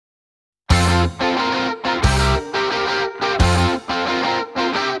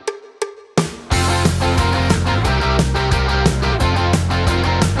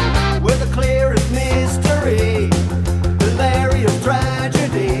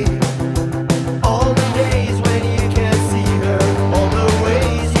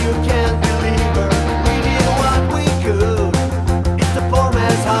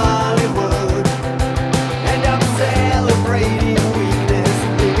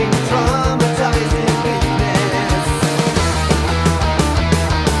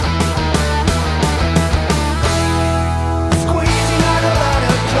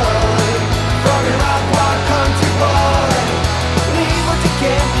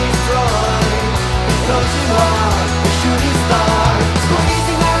destroyed. Because you are a shooting star,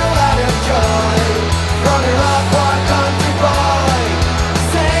 squeezing out a lot of joy from your upward country boy,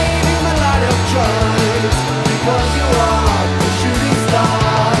 saving a lot of choice. Because you are a shooting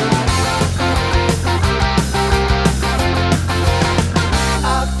star.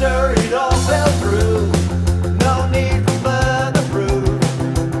 After it all fell through, no need for further proof.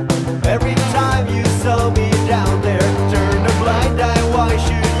 Every time you saw me down there, turn a blind eye, why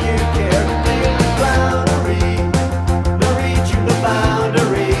should you care? Feel the boundary, no reaching the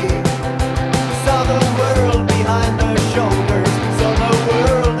boundary. Saw the world behind their shoulders, saw the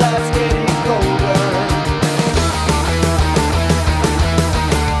world that's getting colder.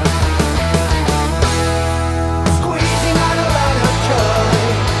 Squeezing out a lot of joy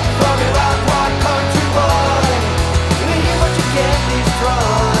from your outward country boy. Leave what you can't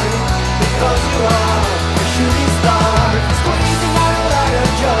destroy, because you are a shooting star. Squeezing out a lot of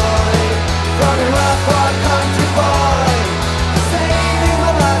joy from your outward country boy, saving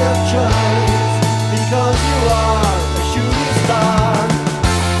a lot of choice, because you are a shooting star.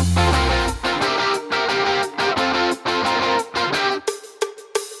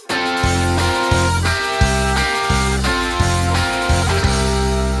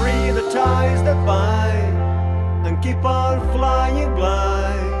 Free the ties that bind and keep on flying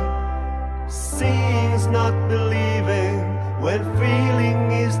blind. Seeing's not believing when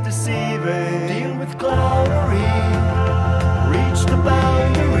feeling is deceiving. Deal with cloudery, reach the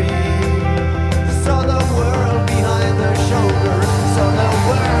boundary. Saw the world behind their shoulder, saw the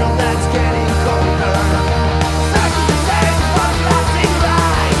world that's